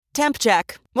Temp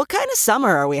check. What kind of summer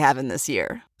are we having this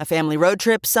year? A family road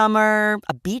trip summer?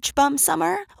 A beach bum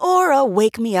summer? Or a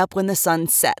wake me up when the sun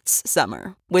sets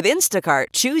summer? With Instacart,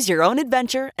 choose your own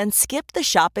adventure and skip the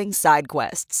shopping side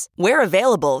quests. Where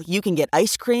available, you can get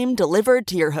ice cream delivered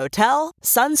to your hotel,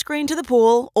 sunscreen to the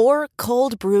pool, or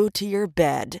cold brew to your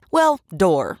bed. Well,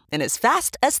 door, in as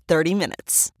fast as 30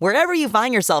 minutes. Wherever you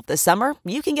find yourself this summer,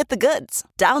 you can get the goods.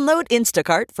 Download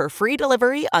Instacart for free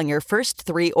delivery on your first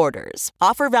 3 orders.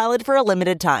 Offer valid for a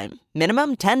limited time.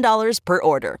 Minimum $10 per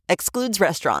order. Excludes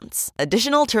restaurants.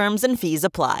 Additional terms and fees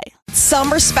apply.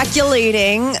 Some are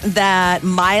speculating that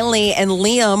Miley and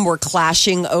Liam were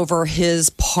clashing over his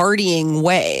partying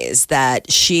ways,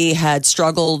 that she had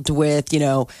struggled with,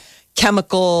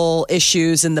 chemical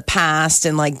issues in the past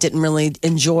and didn't really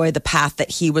enjoy the path that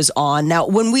he was on. Now,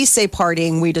 when we say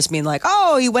partying, we just mean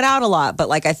he went out a lot. But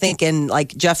I think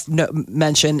Jeff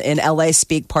mentioned in LA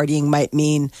speak, partying might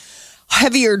mean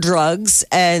heavier drugs.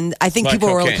 And I think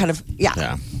people were kind of,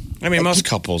 yeah. I mean, most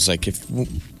couples, if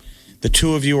the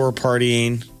two of you are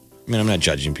partying, I mean, I'm not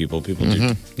judging people. People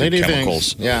do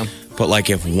chemicals. Yeah. But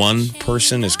if one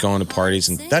person is going to parties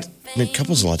and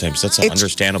couples a lot of times, that's an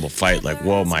understandable fight.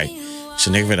 Whoa, my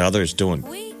significant other is doing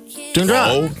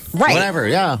drugs. Right. Whatever,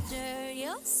 yeah.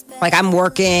 I'm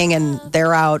working and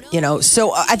they're out,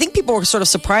 So I think people were sort of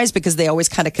surprised because they always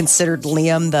kind of considered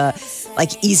Liam the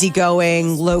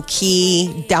easygoing, low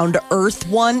key, down to earth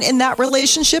one in that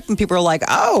relationship. And people are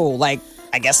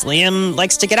I guess Liam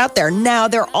likes to get out there. Now,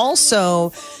 there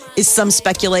also is some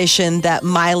speculation that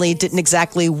Miley didn't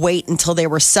exactly wait until they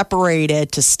were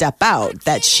separated to step out,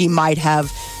 that she might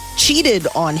have cheated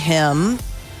on him.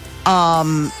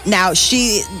 Now,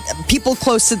 people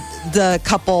close to the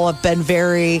couple have been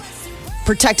very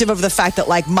protective of the fact that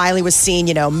Miley was seen,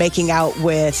 making out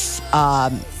with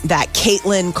that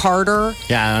Caitlyn Carter.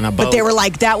 Yeah, on a boat. But they were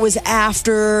that was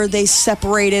after they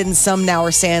separated, and some now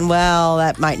are saying, well,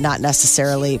 that might not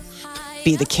necessarily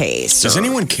be the case. Does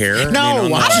anyone care? No, I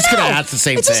was just going to ask the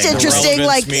same thing. It's just interesting,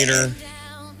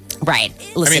 right.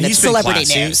 Listen, it's celebrity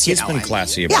news. He's been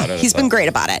classy about it. Yeah, he's been great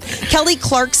about it. Kelly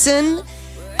Clarkson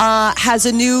has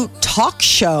a new talk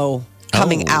show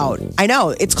coming out. I know.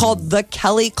 It's called The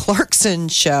Kelly Clarkson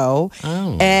Show.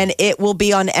 Oh. And it will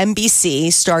be on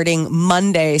NBC starting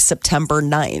Monday, September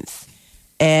 9th.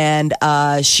 And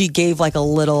she gave a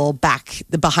little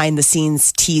behind the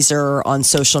scenes teaser on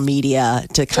social media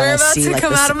to kind of see. We're about to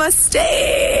come out of my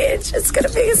stage. It's going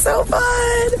to be so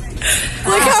fun.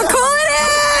 Look how cool it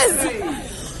is.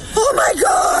 Oh my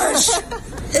gosh.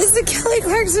 It's The Kelly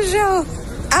Clarkson Show.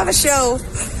 I have a show.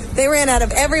 They ran out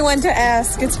of everyone to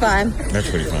ask. It's fine. That's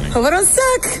pretty funny. Hope I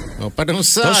don't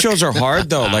suck. Those shows are hard,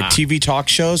 though. TV talk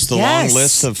shows, the long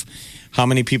list of how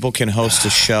many people can host a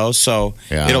show. So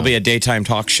it'll be a daytime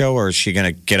talk show, or is she going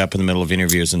to get up in the middle of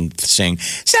interviews and sing,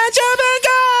 Sancho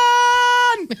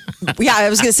Bacon? Yeah, I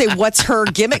was going to say, what's her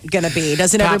gimmick going to be?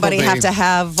 Doesn't everybody have to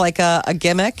have a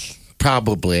gimmick?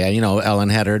 Probably. Ellen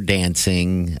had her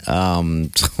dancing. So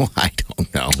I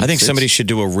don't know. I think somebody should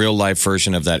do a real life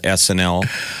version of that SNL.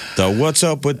 The What's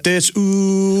Up With This?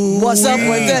 Ooh. What's up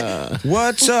with that?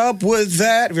 What's up with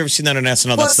that? Have you ever seen that on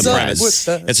SNL? That's the premise.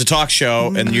 It's a talk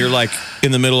show, and you're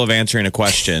in the middle of answering a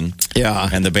question. Yeah.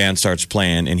 And the band starts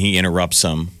playing, and he interrupts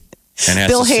them. And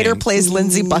Bill Hader plays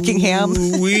Lindsey Buckingham.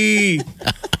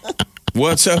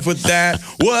 What's up with that?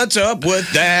 What's up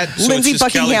with that? So Lindsey it's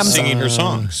just Kelly Buckingham's singing her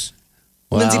songs.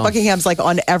 Wow. Lindsey Buckingham's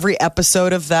on every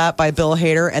episode of that by Bill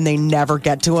Hader, and they never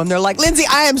get to him. They're like, Lindsey,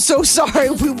 I am so sorry.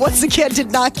 We once again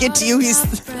did not get to you.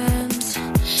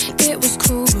 It was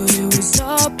cool, but it was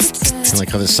all pretend. I like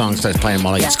how this song starts playing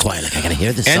while it's quiet. I gotta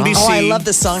hear this song. NBC. Oh, I love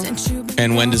this song.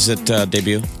 And when does it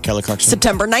debut? Kelly Clarkson?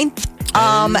 September 9th.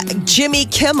 Jimmy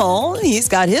Kimmel, he's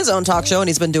got his own talk show and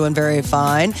he's been doing very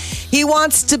fine. He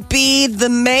wants to be the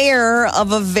mayor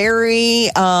of a very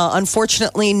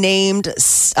unfortunately named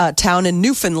town in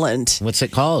Newfoundland. What's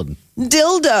it called?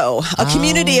 Dildo, a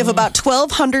community of about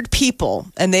 1,200 people.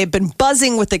 And they've been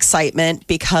buzzing with excitement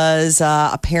because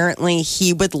apparently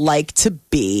he would like to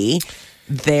be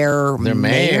their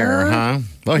mayor, huh?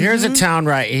 Well, here's a town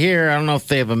right here. I don't know if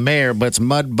they have a mayor, but it's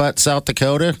Mud Butt, South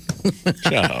Dakota.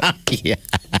 Shut up. Yeah.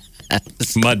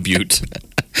 Mud Butte.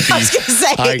 I was going to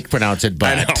say. I pronounce it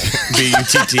butt. I know.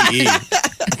 B-U-T-T-E.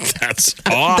 That's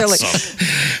awesome.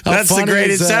 That's the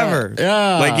greatest ever.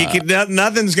 Yeah.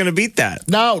 Nothing's going to beat that.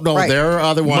 No. Right. There are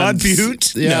other ones. Mud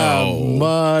Butte? Yeah, No.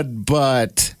 Mud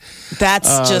Butt.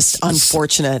 That's just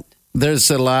unfortunate.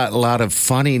 there's a lot of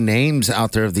funny names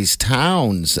out there of these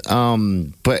towns.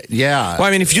 But yeah. Well,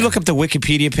 I mean, if you look up the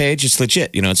Wikipedia page, it's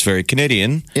legit. It's very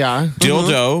Canadian. Yeah.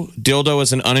 Dildo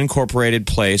is an unincorporated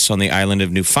place on the island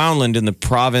of Newfoundland in the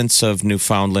province of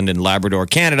Newfoundland and Labrador,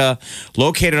 Canada,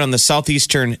 located on the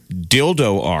southeastern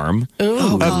Dildo arm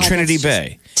of Trinity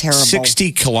Bay. Terrible.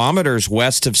 60 kilometers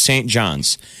west of St.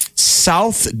 John's.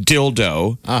 South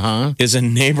Dildo is a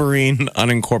neighboring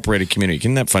unincorporated community.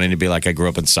 Isn't that funny to be like, I grew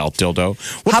up in South Dildo?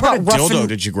 What part of Dildo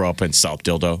did you grow up in, South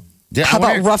Dildo? How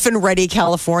about Rough and Ready,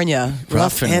 California?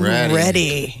 Rough and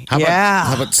Ready. How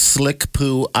about Slick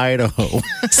Poo, Idaho?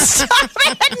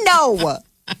 No.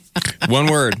 One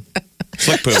word.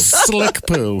 Slick Poo. Slick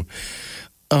Poo.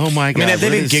 Oh my God! I mean, have they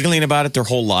been giggling about it their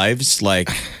whole lives? Like,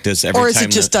 does every or is time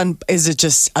it just is it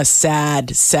just a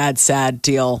sad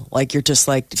deal? Like you're just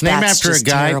like it's named after a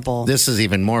guy. Terrible. This is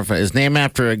even more fun. It's named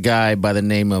after a guy by the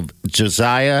name of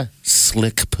Josiah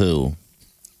Slick Poo.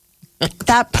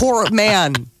 That poor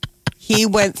man. He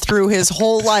went through his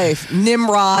whole life.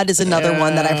 Nimrod is another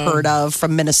one that I've heard of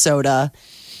from Minnesota.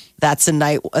 That's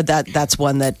that's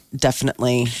one that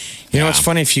definitely. It's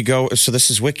funny if you go. So this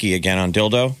is Wiki again on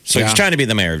Dildo. So he's trying to be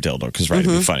the mayor of Dildo because it'd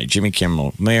be funny. Jimmy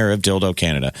Kimmel, mayor of Dildo,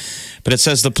 Canada. But it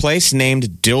says the place named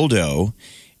Dildo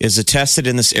is attested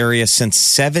in this area since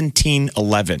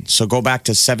 1711. So go back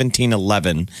to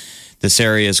 1711. This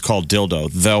area is called Dildo,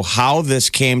 though how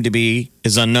this came to be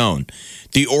is unknown.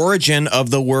 The origin of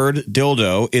the word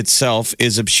dildo itself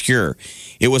is obscure.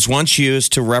 It was once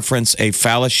used to reference a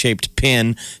phallus-shaped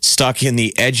pin stuck in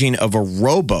the edging of a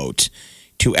rowboat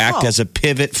to act as a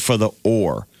pivot for the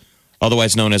oar,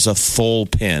 otherwise known as a thole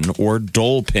pin or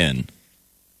dole pin.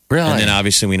 Really? And then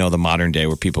obviously we know the modern day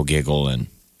where people giggle. And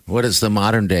what is the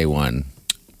modern day one?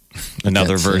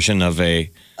 Another version of a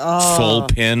full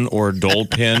pin or dole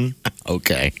pin.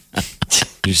 Okay.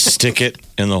 You stick it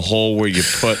in the hole where you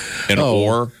put an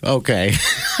oar. Okay.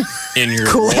 In your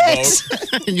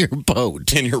rowboat. In your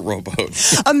boat. In your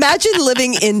rowboat. Imagine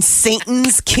living in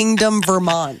Satan's Kingdom,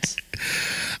 Vermont.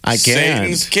 I can.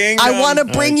 Satan's Kingdom. I want to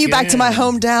bring you back to my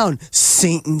hometown,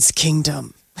 Satan's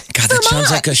Kingdom. God, that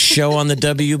sounds like a show on the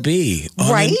WB.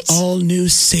 Right? An all new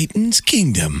Satan's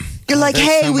Kingdom. You're like, There's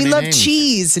hey, so we many love names.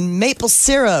 cheese and maple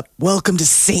syrup. Welcome to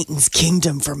Satan's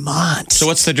Kingdom, Vermont. So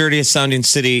what's the dirtiest sounding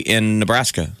city in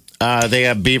Nebraska? They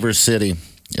have Beaver City,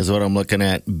 is what I'm looking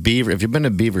at. Beaver. If you've been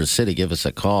to Beaver City, give us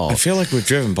a call. I feel like we've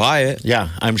driven by it. Yeah,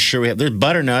 I'm sure we have. There's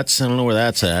Butternuts. I don't know where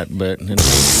that's at, but no,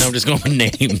 I'm just going with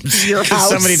names. Your house.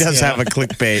 Somebody does have a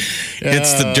clickbait.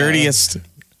 It's the dirtiest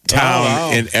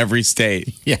town in every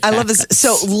state. Yeah. I love this.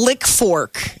 So Lick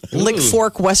Fork,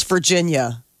 West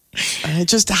Virginia. How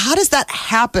does that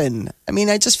happen? I mean,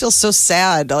 I just feel so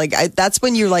sad. Like that's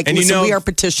when you're like, And listen, we are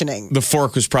petitioning. The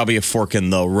fork was probably a fork in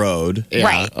the road. Yeah.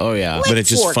 Right. Oh, yeah. But it's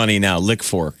just Fork. funny now. Lick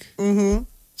Fork.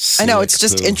 I know it's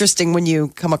just interesting when you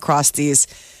come across these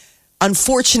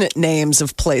unfortunate names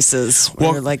of places. Where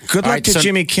Well, you're like, good luck to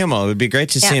Jimmy Kimmel. It would be great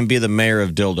to see him be the mayor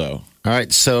of Dildo. All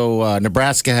right, so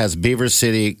Nebraska has Beaver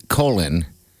City,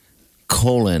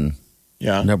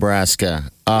 Yeah.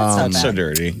 Nebraska. Not so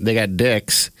dirty. They got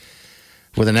dicks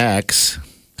with an X,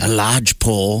 a lodge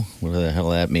pole, whatever the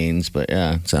hell that means. But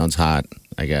yeah, sounds hot,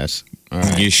 I guess. All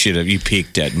right. You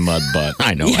peaked at mud butt.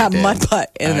 I know. yeah, I did. mud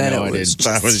butt, and I then know it I was. did.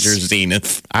 That was your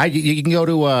zenith. You can go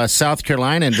to South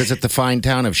Carolina and visit the fine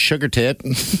town of Sugar Tit.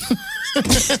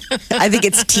 I think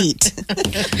it's teat.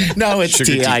 No, it's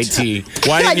Sugar TIT.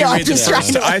 Why I didn't you know, read I'm the just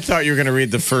first? trying to- I thought you were going to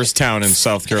read the first town in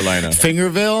South Carolina.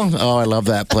 Fingerville? Oh, I love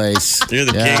that place. You're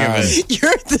the king of it.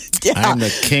 You're the I'm the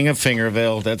king of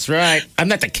Fingerville. That's right. I'm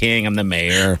not the king. I'm the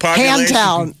mayor. Population.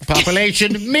 Handtown.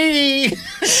 Population, me.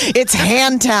 It's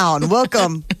Handtown.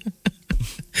 Welcome.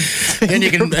 Then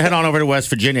you can head on over to West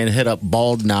Virginia and hit up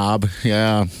Bald Knob.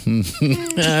 Yeah.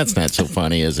 That's not so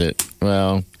funny, is it?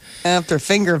 Well, After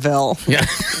Fingerville. yeah.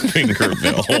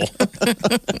 Fingerville.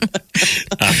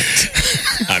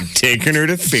 I'm taking her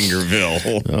to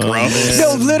Fingerville. Bro.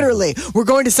 No, literally. We're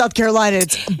going to South Carolina.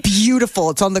 It's beautiful.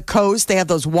 It's on the coast. They have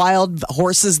those wild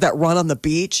horses that run on the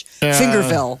beach.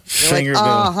 Fingerville. You're like,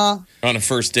 Fingerville. On a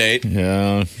first date.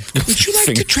 Yeah. Would you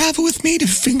like to travel with me to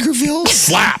Fingerville?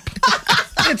 Slap.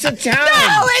 It's a town.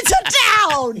 No, it's a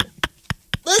town.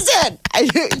 Listen,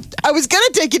 I was going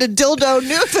to take you to Dildo,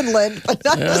 Newfoundland, but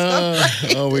I was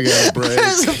afraid. Oh, we got a break.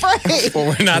 I was afraid. Well,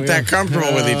 we're not that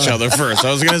comfortable with each other first.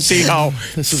 I was going to see how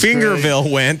Fingerville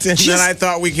went, and then I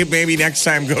thought we could maybe next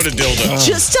time go to Dildo.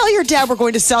 Just tell your dad we're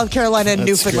going to South Carolina and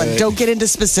Newfoundland. great. Don't get into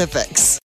specifics.